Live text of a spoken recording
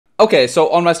Okay, so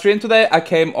on my stream today, I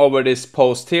came over this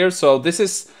post here. So this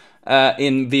is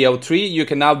in VO3. You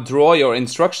can now draw your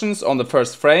instructions on the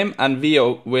first frame and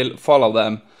VO will follow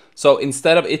them. So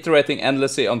instead of iterating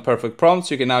endlessly on perfect prompts,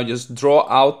 you can now just draw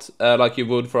out like you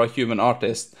would for a human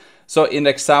artist. So in the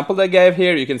example they gave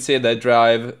here, you can see they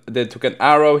took an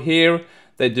arrow here.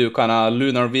 They do kind of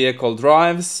lunar vehicle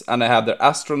drives, and they have their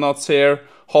astronauts here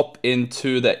hop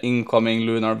into the incoming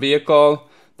lunar vehicle.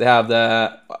 They have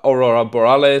the Aurora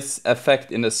Borealis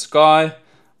effect in the sky,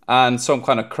 and some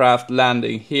kind of craft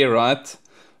landing here, right?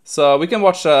 So we can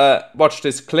watch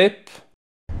this clip.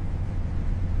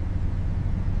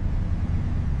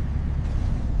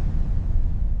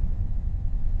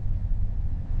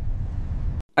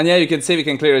 And yeah, you can see, we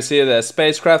can clearly see the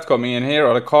spacecraft coming in here,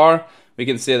 or the car. We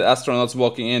can see the astronauts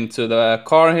walking into the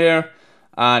car here.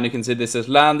 And you can see this is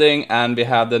landing, and we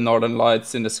have the northern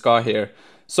lights in the sky here.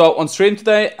 So on stream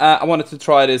today, I wanted to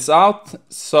try this out.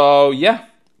 So yeah,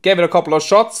 gave it a couple of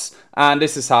shots, and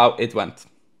this is how it went.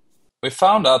 We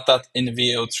found out that in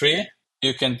VO3,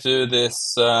 you can do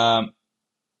this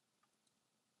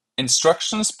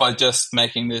instructions by just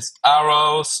making these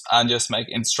arrows and just make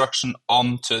instruction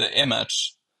onto the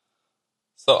image.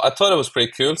 So I thought it was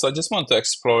pretty cool, so I just want to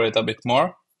explore it a bit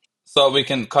more. So we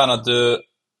can kind of do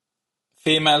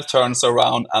female turns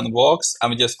around and walks,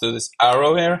 and we just do this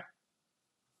arrow here.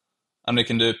 And we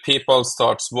can do people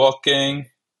starts walking,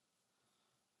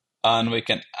 and we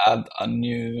can add a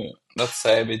new, let's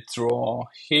say we draw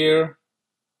here,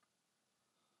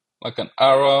 like an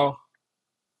arrow,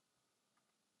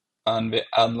 and we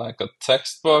add like a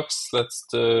text box. Let's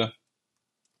do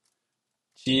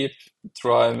Jeep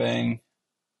driving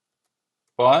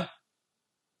by,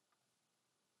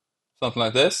 something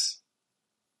like this.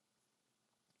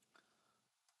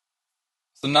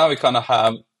 So now we kind of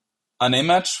have an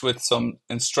image with some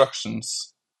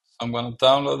instructions. I'm going to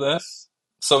download this.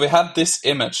 So we have this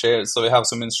image here. So we have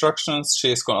some instructions.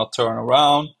 She's going to turn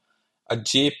around. A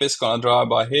Jeep is going to drive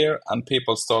by here, and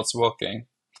people starts walking.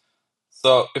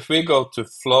 So if we go to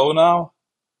flow now,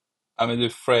 and we do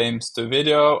frames to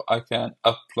video, I can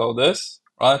upload this,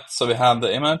 right? So we have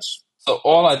the image. So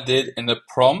all I did in the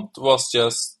prompt was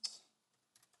just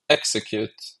execute.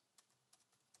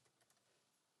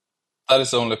 That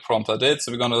is the only prompt I did.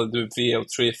 So we're going to do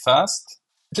VO3 fast.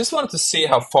 Just wanted to see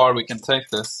how far we can take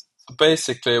this. So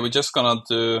basically, we're just going to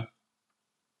do,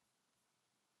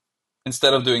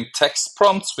 instead of doing text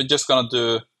prompts, we're just going to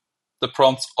do the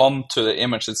prompts onto the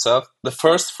image itself. The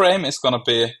first frame is going to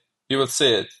be, you will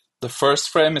see it. The first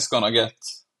frame is going to get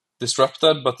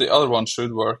disrupted, but the other one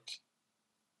should work.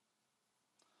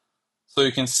 So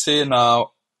you can see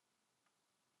now,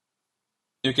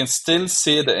 you can still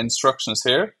see the instructions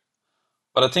here.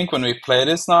 But I think when we play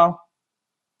this now,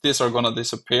 these are going to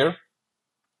disappear.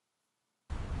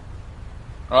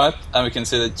 Right? And we can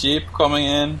see the Jeep coming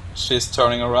in, she's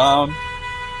turning around,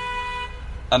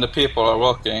 and the people are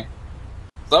walking.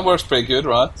 So that works pretty good,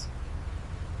 right?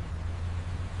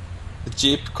 The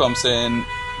Jeep comes in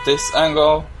this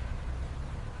angle.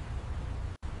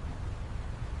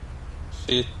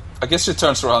 I guess she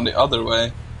turns around the other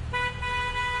way.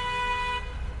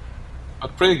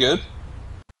 But pretty good.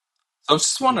 So I was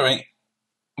just wondering,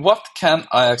 what can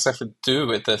I exactly do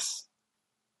with this?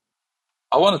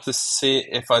 I wanted to see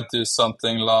if I do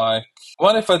something like,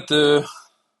 what if I do,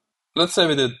 let's say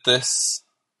we did this,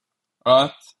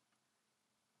 right?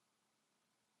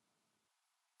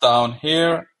 Down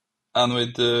here, and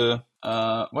we do,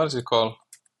 what is it called?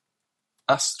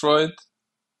 Asteroid,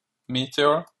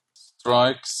 meteor,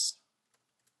 strikes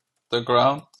the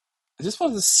ground. I just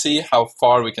want to see how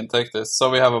far we can take this.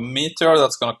 So we have a meteor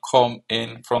that's going to come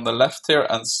in from the left here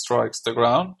and strikes the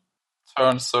ground.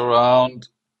 Turns around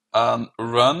and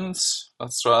runs.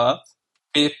 Let's try that.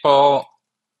 People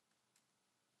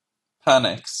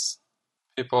panics.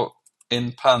 People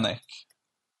in panic.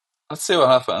 Let's see what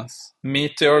happens.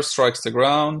 Meteor strikes the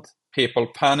ground. People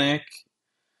panic.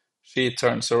 She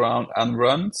turns around and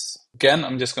runs. Again,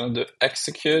 I'm just going to do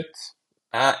execute.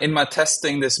 In my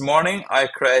testing this morning, I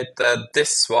created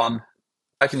this one.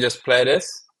 I can just play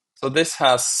this. So this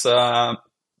has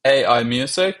AI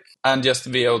music and just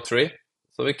VO3.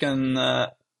 So we can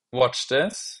watch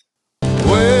this.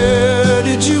 Where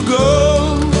did you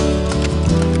go?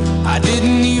 I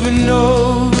didn't even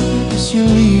notice you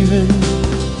leaving.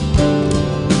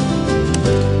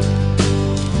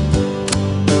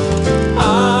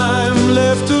 I'm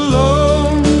left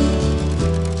alone.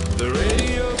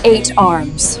 8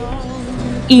 arms,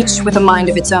 each with a mind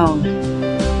of its own.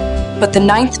 But the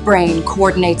 9th brain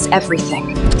coordinates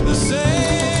everything.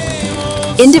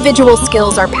 Individual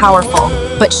skills are powerful,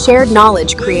 but shared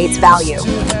knowledge creates value.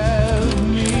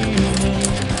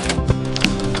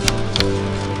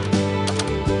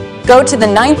 Go to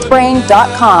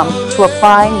the9thbrain.com to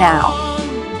apply now.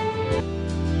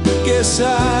 Guess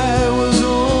I was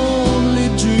only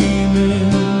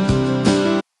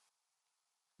dreaming.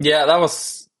 Yeah, that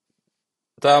was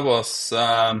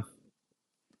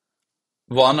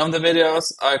one of the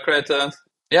videos I created.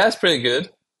 Yeah, it's pretty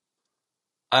good.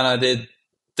 And I did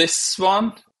this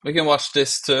one. We can watch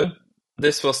this too.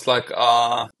 This was like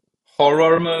a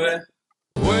horror movie.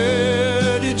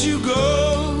 Where did you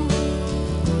go?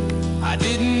 I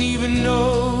didn't even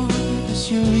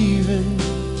notice you leaving.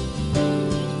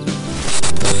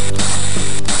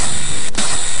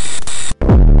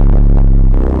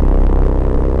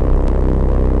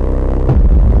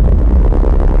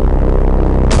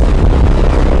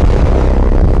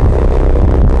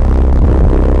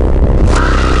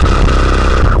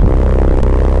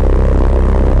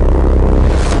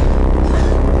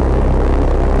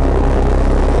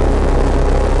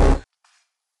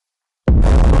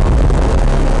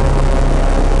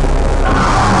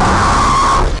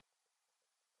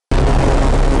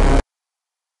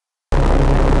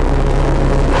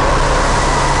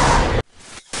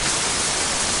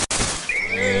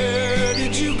 Where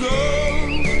did you go?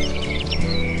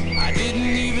 I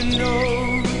didn't even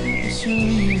notice you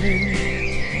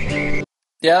leaving.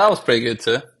 Yeah, that was pretty good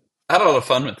too. I had a lot of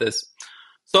fun with this.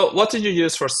 So what did you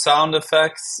use for sound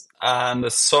effects and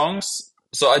the songs?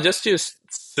 So I just used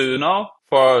Suno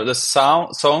for the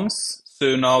songs,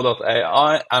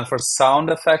 Suno.ai, and for sound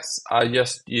effects I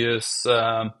just use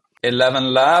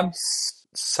 11 Labs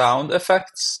sound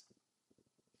effects.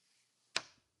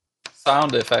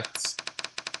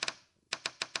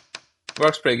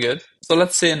 Works pretty good. So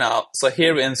let's see now. So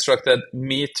here we instructed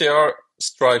meteor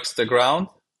strikes the ground,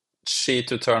 she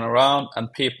to turn around,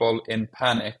 and people in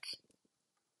panic.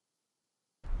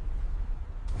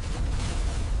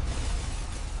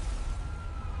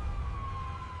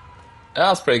 Yeah,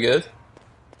 that's pretty good.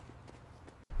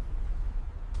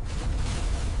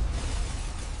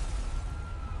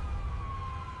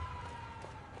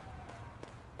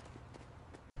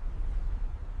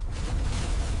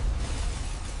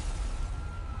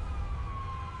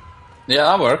 Yeah,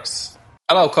 that works.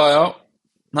 Hello, Kayo.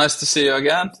 Nice to see you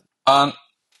again. And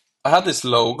I had this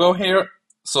logo here.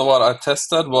 So what I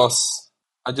tested was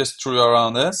I just drew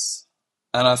around this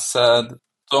and I said,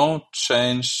 don't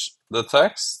change the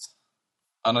text.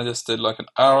 And I just did like an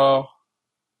arrow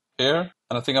here.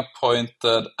 And I think I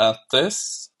pointed at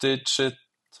this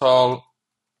digital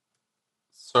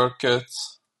circuit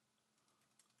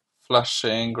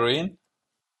flashing green.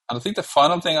 And I think the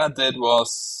final thing I did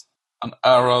was an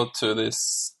arrow to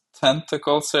these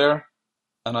tentacles here.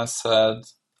 And I said,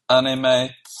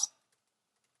 animate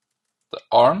the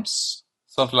arms.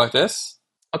 Something like this.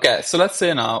 Okay, so let's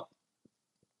see now.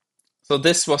 So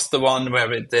this was the one where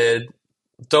we did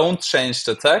don't change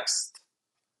the text,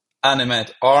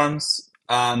 animate arms,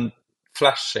 and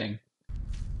flashing.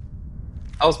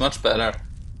 That was much better.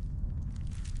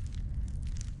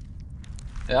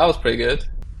 Yeah, that was pretty good.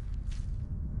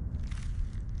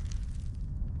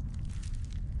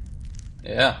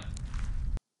 Yeah.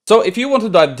 So if you want to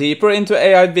dive deeper into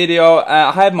AI video,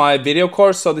 I have my video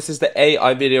course. So this is the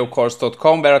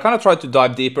aivideocourse.com, where I kind of try to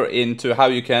dive deeper into how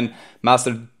you can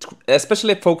master,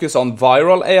 especially focus on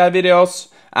viral AI videos,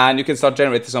 and you can start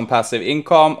generating some passive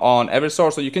income on every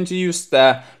source. So you can use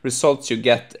the results you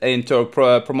get into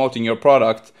promoting your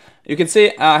product. You can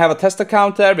see I have a test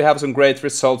account there. We have some great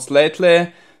results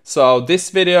lately. So this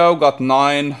video got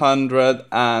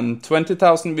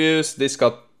 920,000 views. This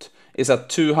is at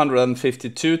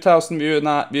 252,000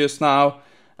 views now,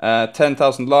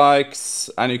 10,000 likes,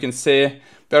 and you can see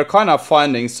they're kind of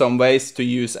finding some ways to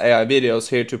use AI videos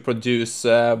here to produce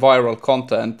viral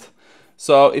content.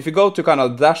 So if you go to kind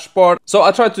of dashboard, so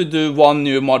I try to do one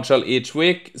new module each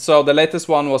week. So the latest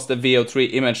one was the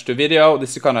VO3 image to video.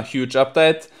 This is kind of a huge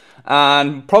update.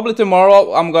 And probably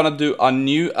tomorrow I'm gonna do a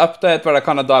new update where I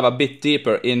kind of dive a bit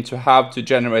deeper into how to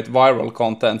generate viral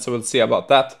content. So we'll see about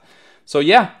that. So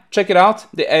yeah, check it out,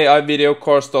 the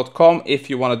aivideocourse.com, if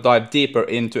you want to dive deeper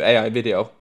into AI video.